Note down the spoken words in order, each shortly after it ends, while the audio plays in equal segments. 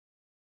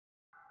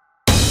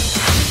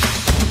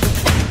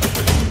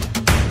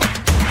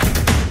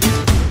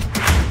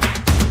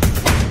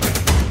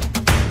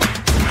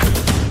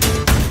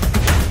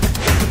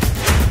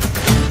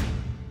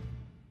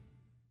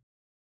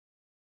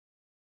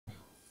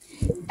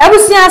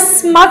Ebusia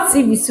smart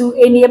TV so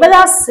eni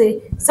ebeda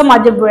se some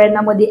ade brand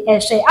na mo de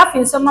ehwe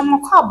afin so mama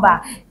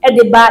kwaba e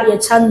de ba ye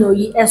channel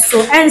yi eso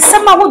en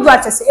sama wodu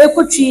achese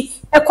ekotwi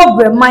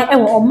ekobremman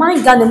ewo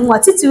oman Ghana mu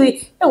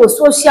atitiri ewo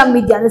social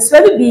media ne so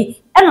bi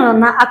eno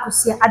na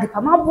akosia ade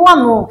pama boa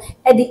no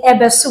e de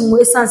ebeso mu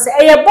esanse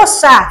eye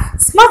bosa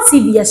smart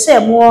TV ye share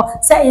mo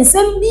se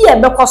ensem bi e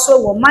bekoso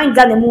wo oman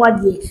Ghana mu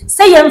ade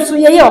se ye nso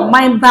ye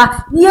oman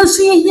ba ne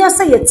yenso ye hia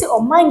se ye te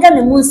oman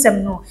Ghana mu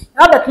nsem no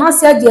e obetna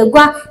se ade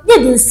agua ye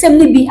de nsem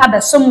ni bi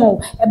abesomo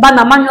eba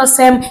na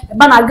manyosem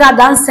eba na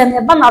Agradaa nsem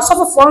eba na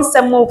Obofour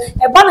nsem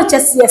eba na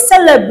chese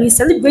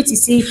celebrity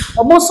si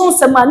omonso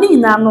nsem ani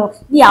nyina no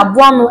ni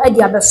aboa no e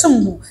de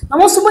abesomo na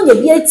monso mo nya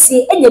bi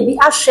atie enya bi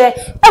ahwe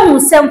ehun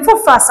nsem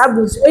fofa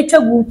sabus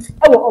etwagu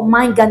ewo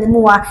oman Ghana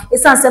mu wa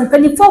esansem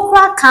panifo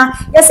kra ka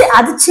yese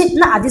adechi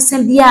na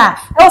adesem bia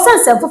ewo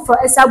sansem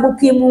fofa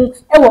esabopie mu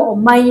ewo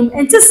oman yim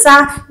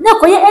entisa na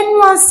koye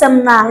enu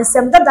ansem na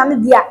nsem dada ne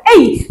dia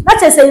na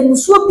chese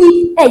musuo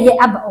bi eye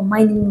aba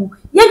oman mu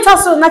yentwa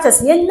so na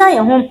chese yenna ye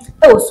ho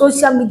ewo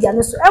social media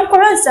ne so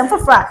enkore nsem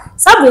fofa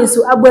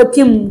sabensu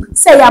abopie mu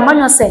se ya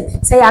manyosem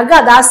se ya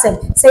Agradaa sem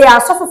se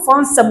ya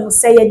Obofour nsem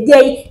se ye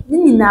dei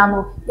nyina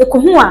no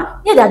ekohu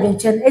a ye da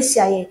dwenchen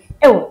ehia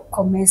ewo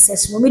comment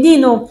section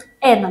medino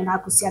na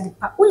akusia de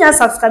pa unya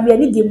subscribe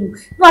ni demu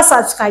no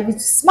subscribe to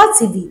Smart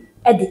TV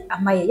de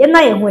amaye ye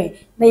na ye ho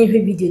na ye hwe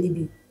video ni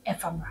bi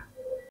efamra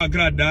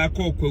Agradaa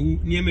kwahu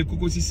nieme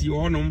kokosisi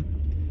honom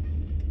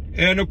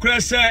no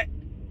krese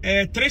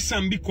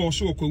tresam bi ko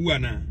so kwahu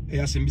ana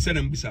asembisa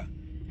na mbisa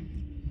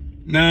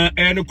na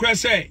no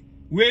krese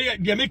we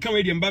de meka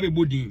we de mba be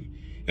bodin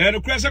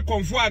no krese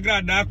konfo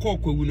Agradaa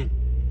kwahu no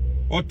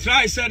o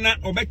try say na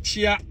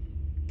obechia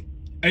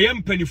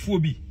mpanifuo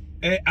bi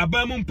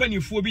abamu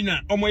mpanifuo bi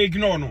na omo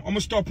ignore no omo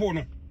stop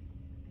no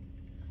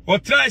o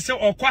try say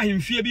okwa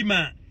hemfie bi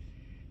ma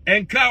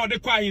enkra ode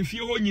kwa hemfie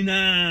ho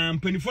nyina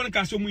mpanifo no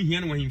ka so mu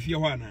hia no hemfie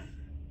ho ana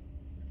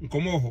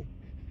nkomo ho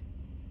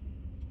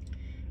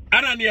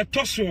ana ne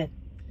etoso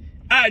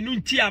a nu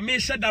nti a me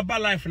sheda ba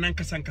life na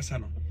Nkansah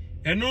no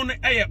eno no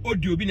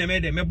audio bi na me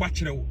de mebwa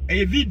kire wo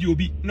video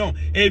bi no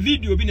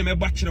video bi na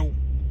mebwa kire wo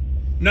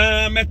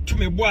na meto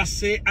me bo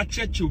ase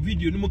acheche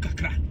video no mu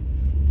kakra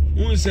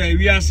unsa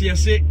wiase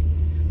yese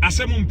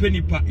asem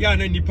mpenipa ya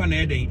na nipa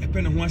na eden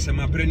epe ne ho asem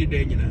abre ne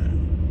den nyina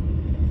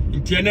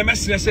nti ene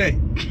mesre se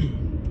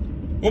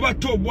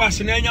obato bo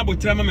ase na anya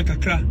botra ma me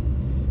kakra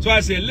so I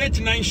say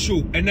late night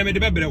show ene me de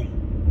bebre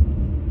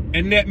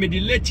ene me de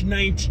late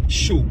night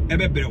show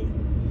ebebre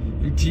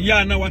nti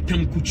ya na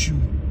watam kuchu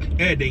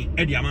eden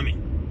edi amame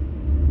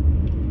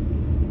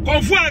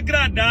konfo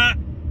Agradaa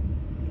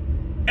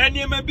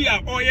eniema bi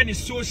a oye ni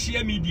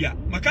social media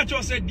maka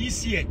cho say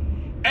this year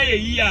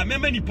yi a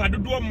mema nipa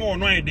dodo mo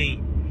no eden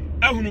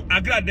ahunu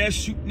Agradaa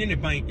su ne ne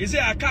ban eze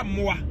aka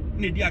moa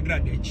ne di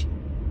Agradaa chi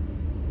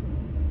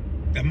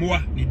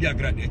moa ne di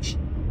Agradaa chi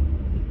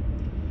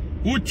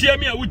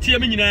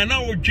utiemi nyina na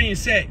odwen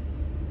se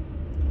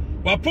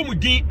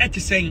wapomudin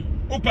etisen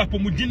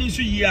opapomudin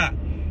nso yi a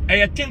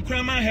eye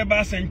tenkrama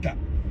herbal center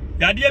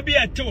yade bi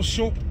etew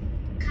so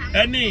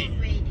ene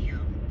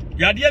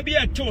yade bi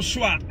etew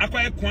so a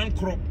akwaye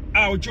kwankro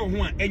a oje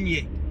ho a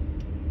enye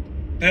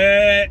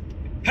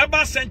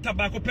herbal center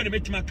ba ko pere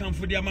metima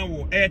kanfo de ama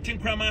wo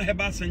tenkrama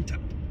herbal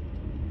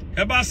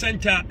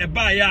center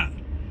eba ya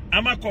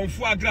ama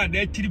konfo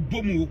Agradaa tiri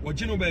bomu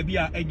oje no ba bi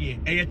a enye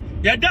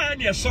yada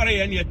ne sore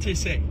ye ne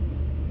tese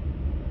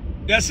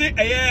yesi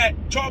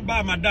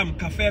choba madam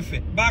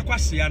kafefe ba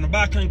kwase ya no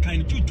ba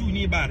kankan tutu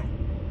ni ba no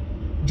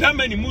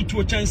Germany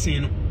mutuo chance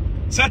no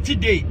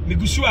Saturday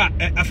migusu a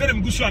afere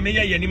migusu a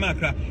meye ye ni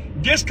makra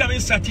this coming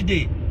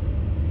Saturday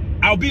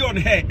I'll be on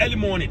here early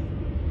morning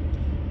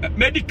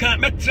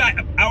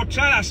I'll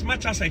try as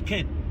much as I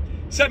can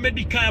say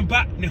medical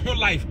ba ne whole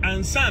life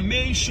and some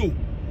main show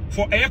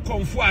for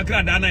konfo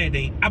Agradaa na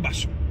eden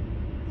abaso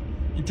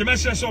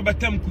intimese so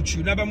betam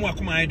kuchu na be mu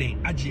akoma eden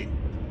agye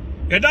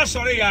eda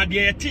sorry ya de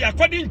yeti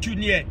according to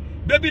near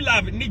baby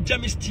love ni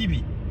James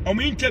TV o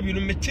mo interview no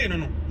mete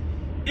no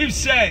if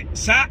say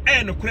sa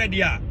no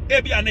credit a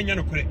ebi ananya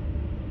no kore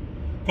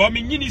ko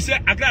me nyini say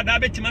Agradaa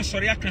betima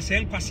sorry aka se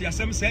nkwase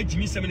asem sa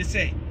agimi sem ne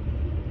say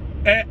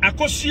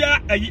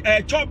akosua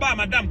choba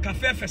madam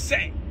kafefe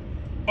say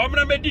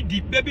omra medidi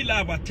baby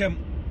love atem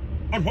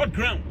on what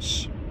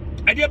grounds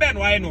ade be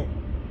no I know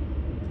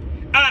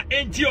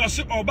enti o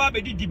se oba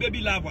bedidi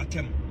baby love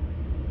atem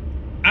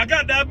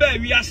Agradaa ba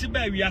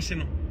wiase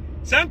no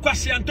san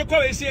kwase antoko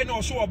we say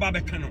no so oba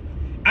be ka no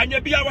anya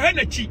bia wo ha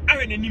na chi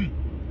ahwe nanim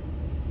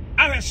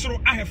ahwe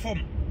soro ahwe fom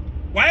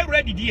why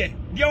ready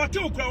dia wate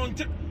okura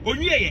wonte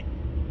onwieye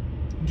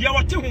dia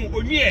wate hu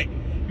onwiye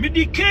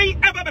midi kan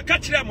aba be ka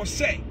kire mo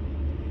say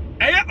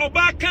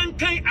oba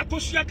kankan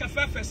akosua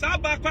kafefe sa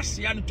ba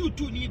kwase an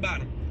tutu ni ba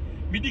no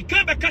midi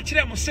kan be ka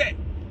kire mo say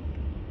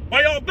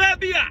oya oba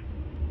bia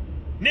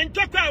ne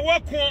ntoko a wo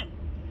ko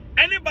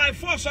any by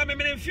force so me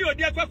feel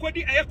dia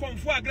kwakwadi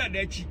konfo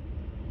Agradaa chi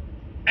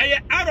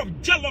out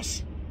of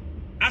jealousy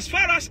as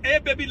far as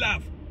baby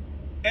love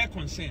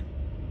concern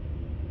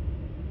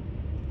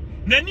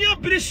Nani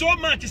bri so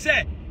much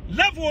say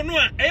level no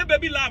a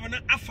baby love na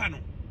afano.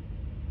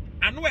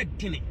 Ano e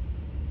tini.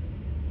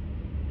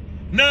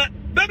 Na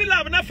baby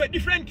love na for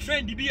different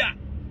trend bia.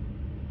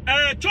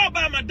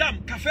 Choba madam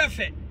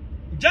kafefe.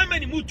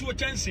 Germany mutu o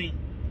chansi.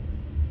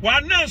 Wa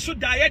na so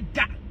diet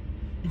da.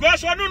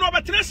 Because one no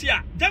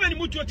betenasia. Germany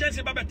mutu o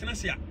chansi ba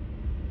betenasia.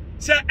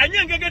 Say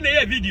anya ngege na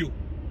ye video.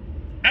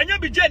 Anya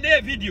bije na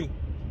ye video.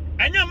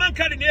 Anya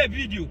mankade na ye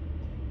video.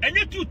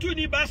 Anya tutu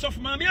ni bass of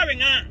mama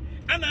awenga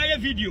ana ye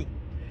video.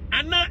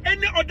 Ana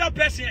any other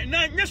person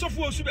na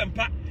nyesofu osu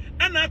bempa.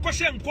 Ana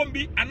akose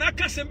nkombi ana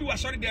kasem bi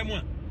wasori dem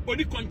a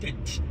oni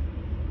content.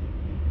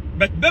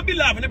 But baby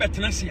love na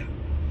betenasia.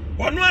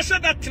 Ono asa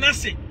that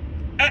tenase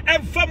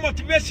for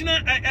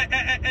motivational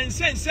and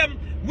sensem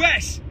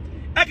words.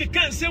 I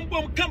can't send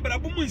bomb cambra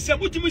boom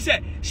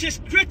say she's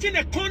creating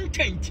a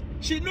content.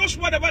 She knows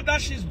whatever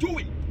that she's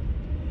doing.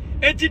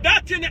 And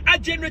that thing I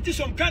generated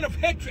some kind of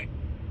hatred.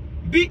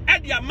 Be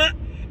at your ma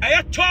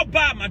I told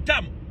by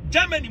madam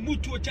Germany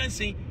mutu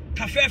chancy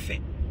kafefe.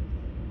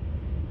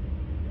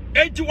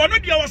 And to one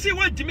of you was say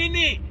what to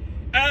me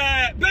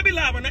baby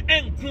love and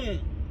enku.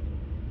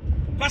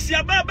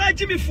 Pasia baba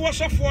Jimmy for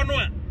so for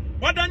no.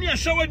 What done ya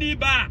show ni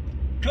ba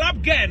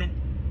club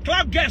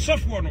girl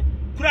software no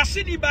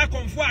kurasi ni ba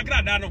konfo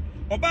Agradaa no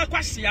oba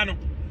kwasia no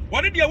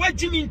what did ya wa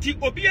Jimmy nti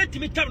obi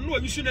etimi tam no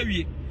yusu na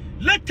wie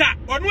later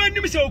ono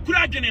anim se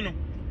okura adwene no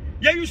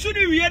ya yusu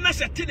ni wie na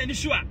sete na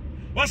nisu a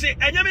wo se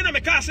enyame na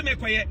meka ase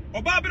mekoye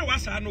oba bere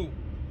wasa no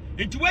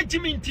nti wa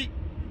Jimmy nti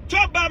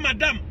toba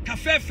madam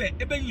kafefe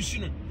ebe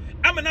yusu no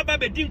amana ba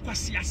bedin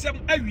kwasi asem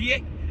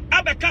awie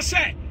abeka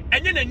se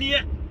enye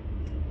nania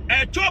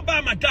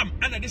toba madam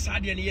ana de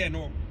saade ne ye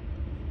no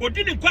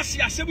odini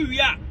kwasi asebu wi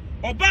a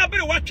oba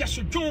bere watwa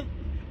so dwon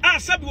a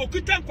sabi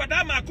okuta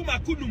nkwada makoma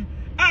kunum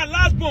a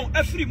last born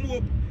afri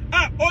mu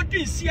a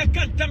odin sia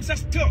kan tamsa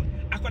still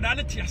akwada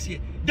ne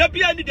tiase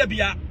dabia ni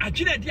dabia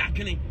adwene di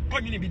adwene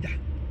onwene bi da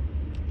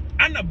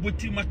ana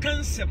boti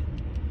makansem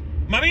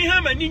mame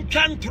ha mani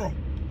ntwantro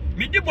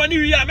medi boni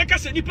wi a meka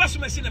se nipa so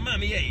masi na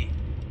mame ye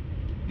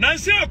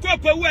nansi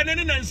akwa wu ene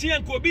ne nansi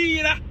anko bi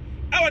yira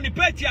a woni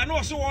party a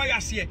no so wo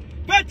yase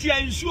party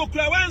a nsuo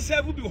kura wan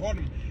serve bi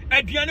honum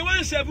aduane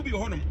wan serve bi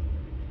honum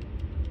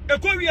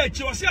ekowi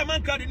achi o se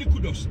amanka de ni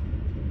kudos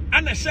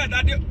ana sha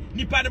dade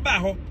nipa de ba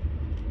ho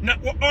na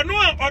ono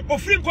a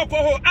ofri nkokọ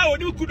ho a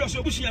oni kudos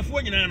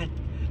obusuafo nyina no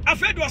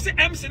afedo se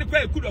MC ne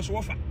kwa kudos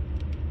wo fa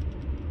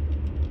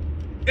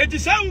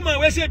etisa woman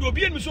we se do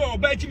obi enu so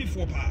oba achimi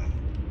fo pa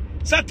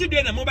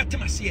Saturday na mo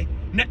betemase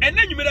na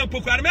ena nwumere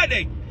mpokwa na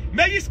me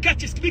meyi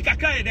sketch speaker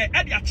kan de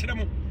e de akere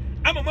mo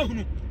ama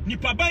mahunu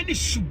nipa ban ni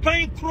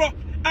suban kro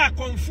a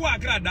konfo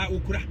Agradaa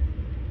okura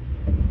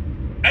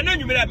ena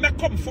nwumere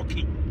mekom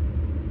foki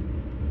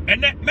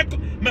ene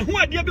mehu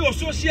ade bi o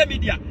social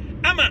media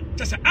ama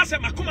tese ase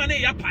makoma na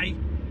ya pai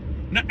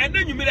na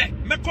ena nwumere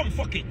mekom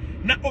foki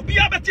na obi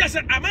abeti ase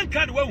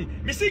amanka de wahu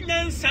me se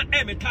nyansa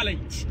me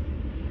talent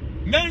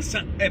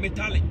nyansa me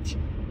talent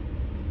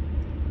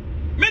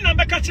me na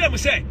beka kire mo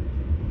se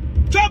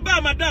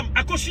toba madam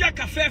akosua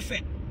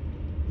kafefe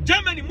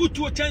Germany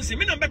mutu o chance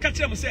me na beka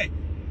kire mo se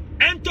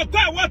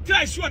entokwa what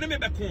try so na me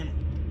bekon no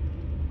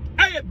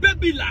aye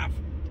baby love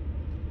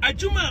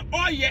ajuma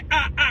oye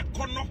a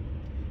kono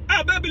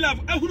a baby love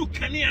ahuru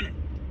kanea no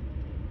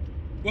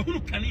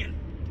wahuru kanea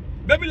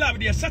baby love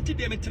de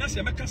Saturday me tena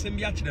se meka se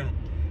mbia kire no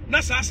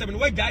na sa asem no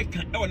wagya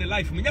kan e won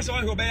life me nya se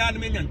wa obeya na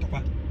me nya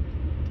ntokwa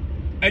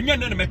enya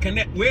na meka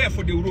ne way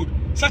for the road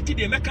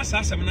Saturday meka sa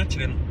asem na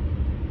kire no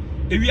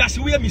ewi ase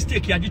we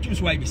mistake ya gitum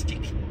so why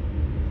mistake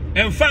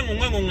enfan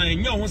nwanwa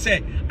enya ho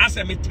se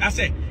ase me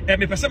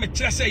pese me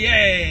kire se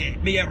yeah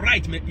me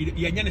right me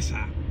nya ne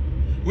sa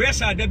we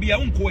sa da bia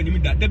unko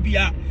anim da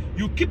bia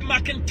you keep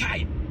marking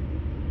time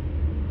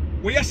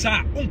we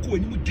sa unko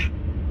anim da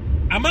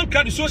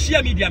amanka the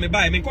social media me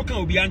buy me nkoka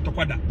obi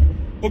antokwa da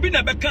obi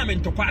na beka me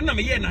ntokwa na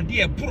me ye na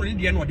de buru ne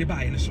de na ode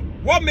buy ne so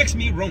what makes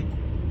me wrong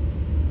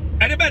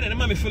anybody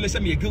na me feel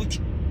say me guilty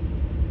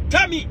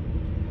tell me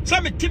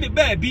some me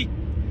baby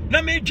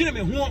na me dwene me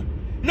ho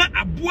na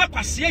aboa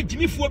kwase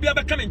agimifo bia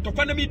beka me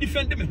ntokwa na me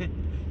defend me ho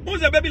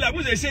unza baby la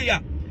unza say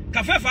ya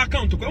kafefa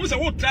account ko unza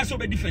wo try so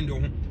be defend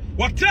ho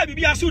what try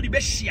bibia so di be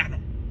hia no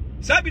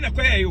sabi na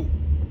kwa yo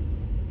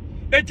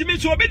entimi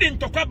so obi de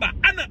ntokwa ba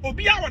ana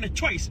obi a won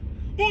choice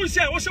unse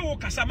wo se wo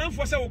kasa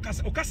manfo se wo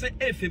kasa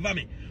e favor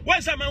me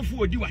wan sa manfo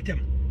odi watem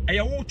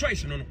eye wo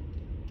choice no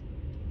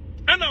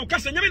ana wo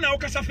kasa nyame na wo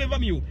kasa favor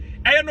me o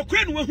eye no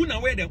kra no wahu na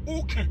we de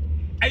wo ka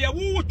eye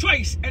wo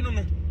choice eno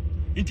no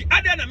nti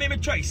ada na me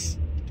choice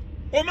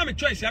o ma me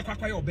choice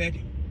akwa your bed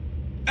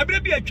ebre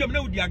bi atwam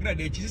na udi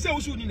Agradaa echi se wo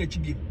so ni na chi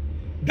bi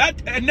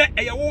that ene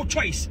eye wo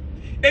choice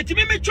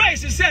etimi me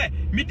choice se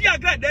me di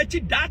Agradaa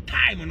echi that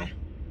time no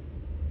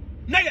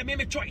na ye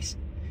me choice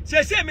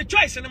se me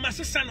choice no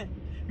masesa no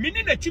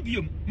mini na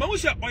chibium ma wo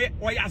se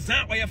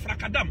oyazan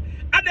oyefrakadam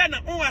ada na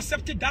on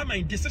accept that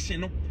my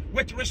decision no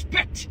with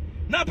respect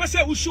na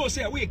pese wo show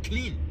say we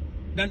clean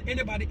than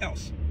anybody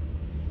else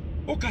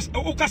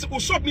o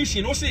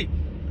submission o say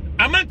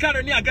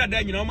amanka ni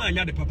Agradaa nyina o ma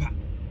anya de papa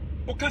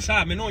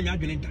okasa me no nya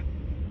adwene da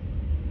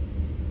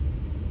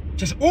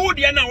just oh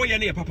dia na wo ye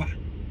ne papa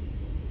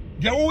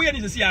dia wo ye ni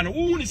sisi ya no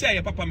wo ni say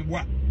ye papa me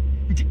boa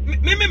nti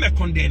me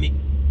condemn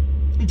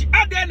nti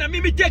ade na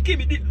me take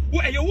me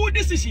wo ye wo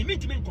decision me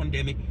nti me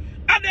condemn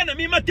ade na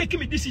me ma take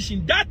me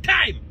decision that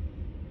time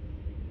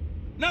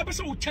na be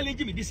so wo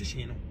challenge me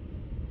decision no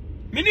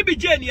me ni bi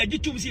je ni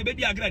agitum si e be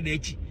di Agradaa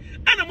echi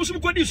ana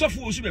musum ko di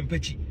sofo osu be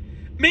mpachi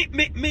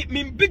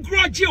me big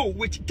grudge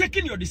with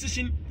taking your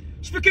decision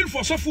speaking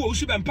for sofo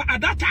osu be mpa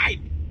at that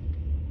time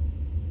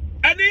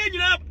and then you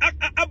know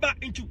aba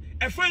into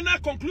a final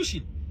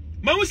conclusion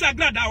ma wo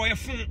Agradaa wo ye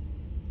fun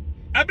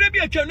abrebi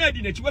atwa no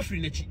adi na chi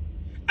wafiri na chi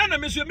ana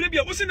me so abrebi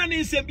wo se na ne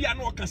nsem bia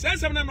na oka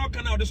sensem na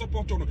oka na wo de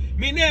support no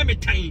me na me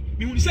tan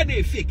me hu se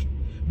na fake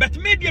but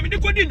media me de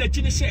kodi na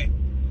chi ne se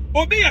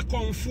obi ye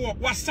konfo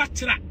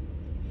wasatra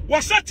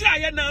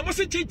ye na mo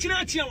se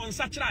chinchina chi won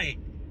satra ye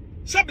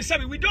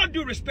sabi we don't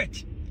do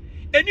respect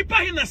enipa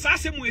he na sa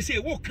asem we say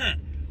wo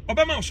kan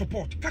obema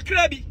support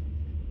kakra bi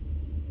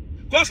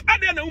because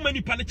ade na woman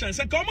nipa ne chance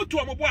ka omo to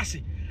omo bo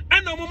ase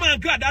ana omo man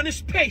Agradaa ne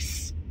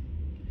space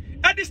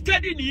at this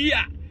study ni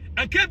year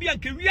and can be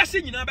and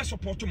wiase nyina be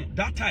support mo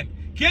that time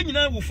ke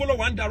nyina will follow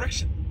one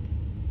direction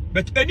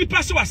but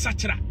enipa so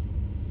asachira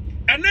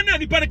and then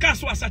enipa ne ka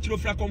so asachira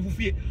ofra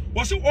konfufie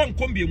wo se on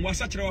kombie mu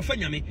asachira wa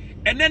fanyame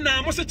and then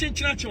na mo se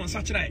chinchina chi won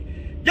sachira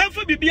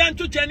yamfa bibia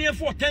nto chane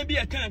for time bi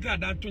e kan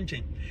Agradaa to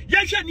nchen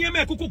yahwe niam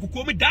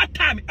ekokoko mu that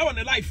time e won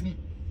life mu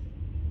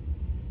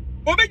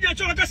obedient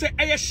so ka say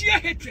e sheer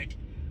hatred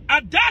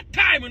at that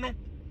time no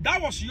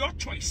that was your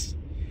choice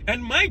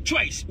and my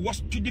choice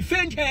was to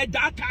defend her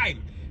that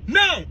time.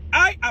 Now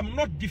I am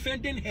not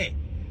defending her.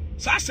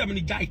 So asem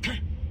guy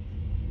can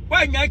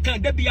why nyai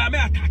can dey bia me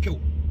attack you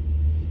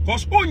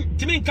because on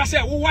timi nka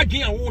say wo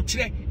wadwen a wo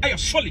kire e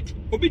solid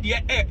obi de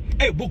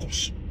e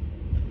bogus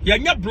ya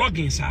nya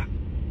blogging sa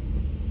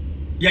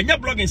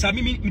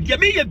me de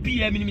me ye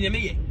bia me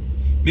ye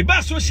me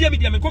ba social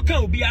media me ko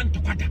kan obi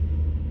antokwada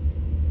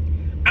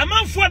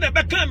amanfo da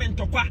be kan me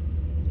ntokwa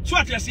so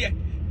at say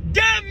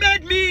they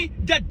made me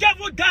the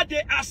devil that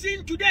they are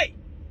seeing today.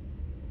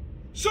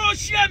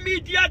 Social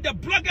media, the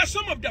bloggers,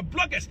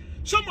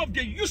 some of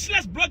the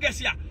useless bloggers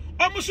here,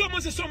 almost so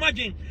much,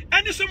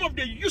 and some of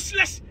the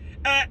useless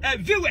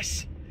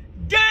viewers,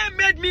 they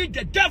made me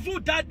the devil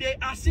that they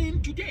are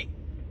seeing today.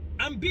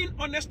 I'm being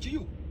honest to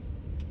you.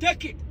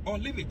 Take it or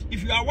leave it.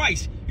 If you are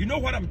wise, you know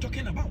what I'm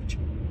talking about.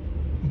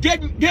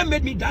 They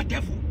made me that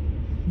devil.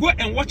 Go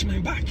and watch my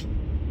back.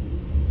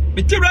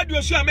 But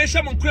radio show I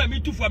mention me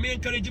too for me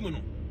encourage me no.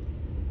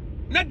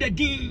 Not the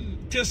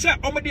thing to say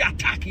omedi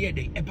attack here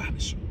dey e ba me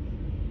so.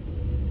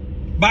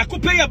 Ba ko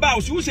pay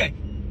about who say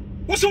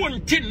wo so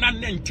won tin na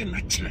ntin na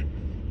kina.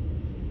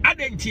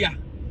 Adentia.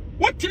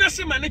 What tina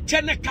se ma ne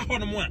che ne ka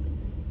hono mo a.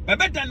 Ba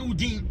beda no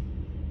din.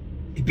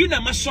 E bi na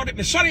ma sorry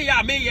me sorry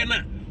ya me ye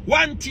na.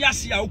 Wan ti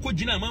ase a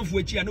okogina amanfo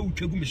achi a na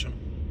wutwagu me so no.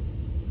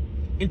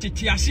 Enti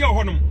ti ase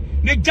hono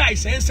ne jai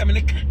se ensem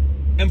ne ka.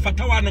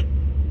 Emfatawa no.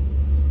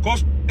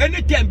 Cause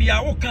anytime be a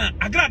wokan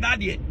Agradaa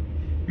de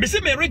me say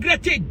me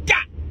regret it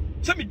that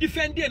so me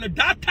defending at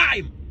that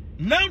time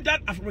now that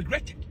I've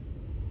regretted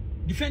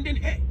defending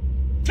her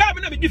time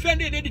na me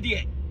defending it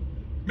there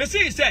me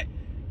say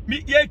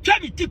me ye twa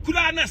me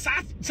tikura na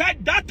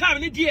side that time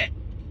ni there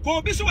ko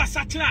obi so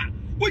wasachira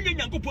wonye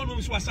nyankopon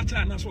no so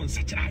wasachira na so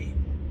nsachira ye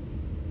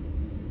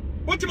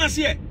what you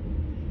say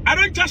I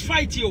don't just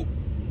fight you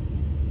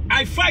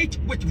I fight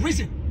with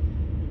reason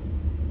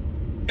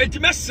it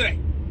mesre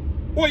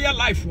oh your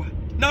life wa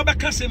now be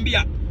kasem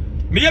bia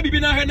me ya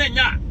bibi na he na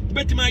nya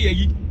betima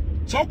yayi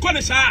so ko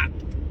ne sa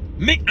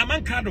me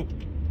amankado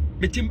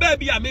me timba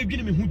bia me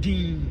dwene me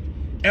hudin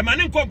e ma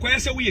ne nkonko ya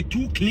se we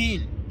too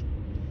clean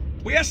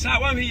we ya sa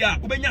wan here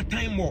ubenya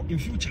time more in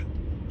future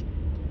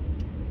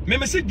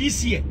me say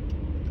this year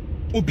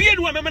obi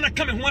enu a me na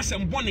ka me ho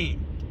asem bone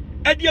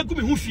e de agu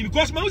me ho fi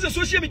because my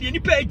social media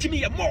nipa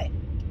ejimi ye more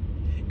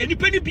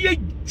enipa ni bia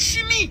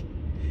chimi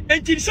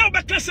enti se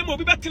obeka sem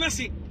obi betena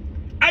se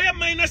I am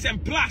minus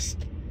and plus.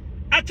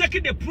 I check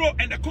the pro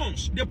and the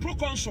cons. The pro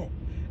console.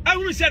 I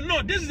will say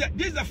no. This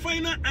is the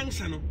final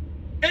answer. No.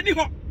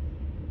 Anyhow,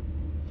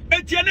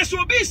 and Tiana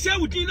so be say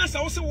within us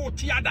also what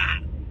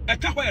tiada. A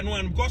couple and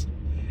one because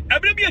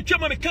every be a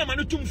chairman come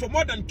and for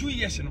more than 2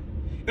 years. No.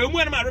 And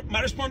when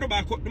my respond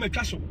back to my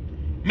castle.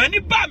 Many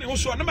bar me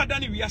also never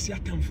done it. We are see a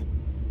tamfo.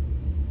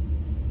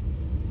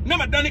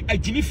 Never done it a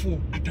Jimmy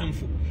for a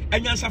tamfo.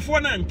 And yansa for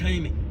na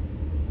time.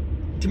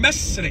 To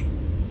messre.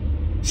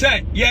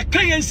 Say, ye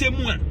can say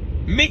more.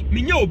 Me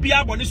nya obi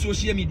abone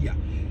social media.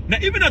 Na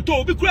even at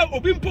obi kura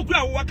obi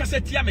mpokura wo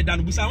akaseti ya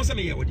medan busa won say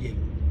me ye wode.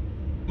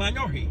 Ma nya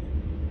ohwe.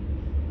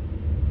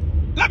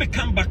 Let me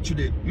come back to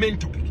the main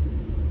topic.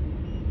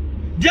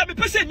 Dia me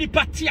pese ni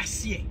party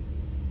ase.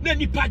 Na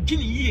ni pa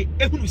gini yie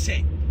ehunu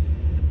say.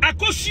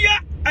 Akosua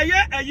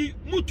ayi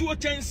mutu o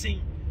tensin.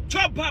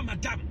 Choba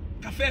madam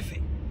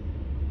kafefe.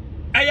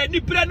 Aye ni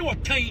bra na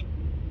otan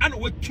ana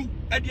watu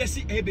ade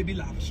asi baby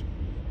loves.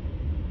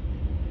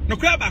 No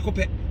cry back up.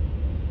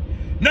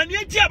 Na ni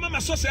enti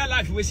ama social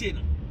life we say no.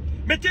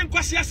 Meten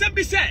kwase asem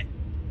bi say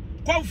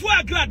Konfu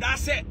Agradaa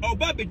say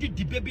oba be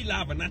di baby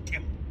love na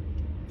tem.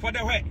 For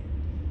the way.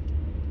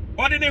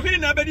 Or the hwini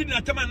na be di na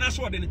tem na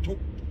so de ne to.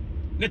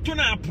 Ne to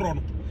na apro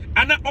no.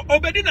 Ana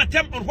obedi na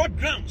tem on what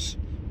grounds?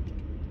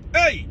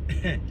 Hey.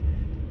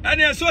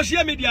 And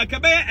social media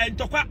kabe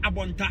entokwa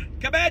abonta.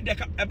 Kabe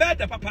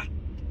de papa.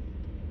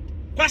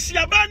 Kwasi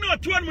aba no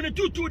to mu ne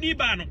tutu ni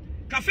ba no.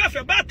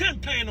 Kafefe ba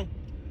tantan no.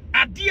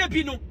 Adie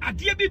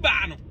bi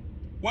ba no.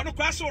 Wano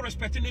kwa so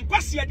respecting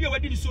nkwasi ade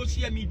wadi ni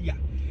social media.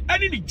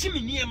 Ani ni Jimmy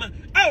niema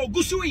a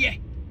ogusu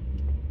ye.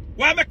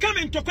 Wa me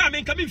come ntokwa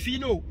me nka me fi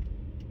no.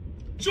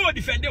 So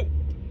defend you.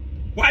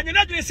 Wa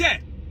nyina dwene se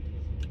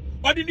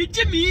odi ni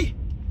Jimmy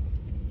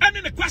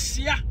ani ne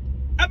kwasia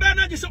aba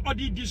na je se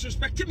odi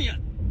disrespect me a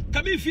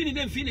ka me fi ni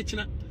na fi ni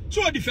china.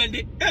 So defend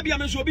e bia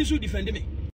me so obi so defend me.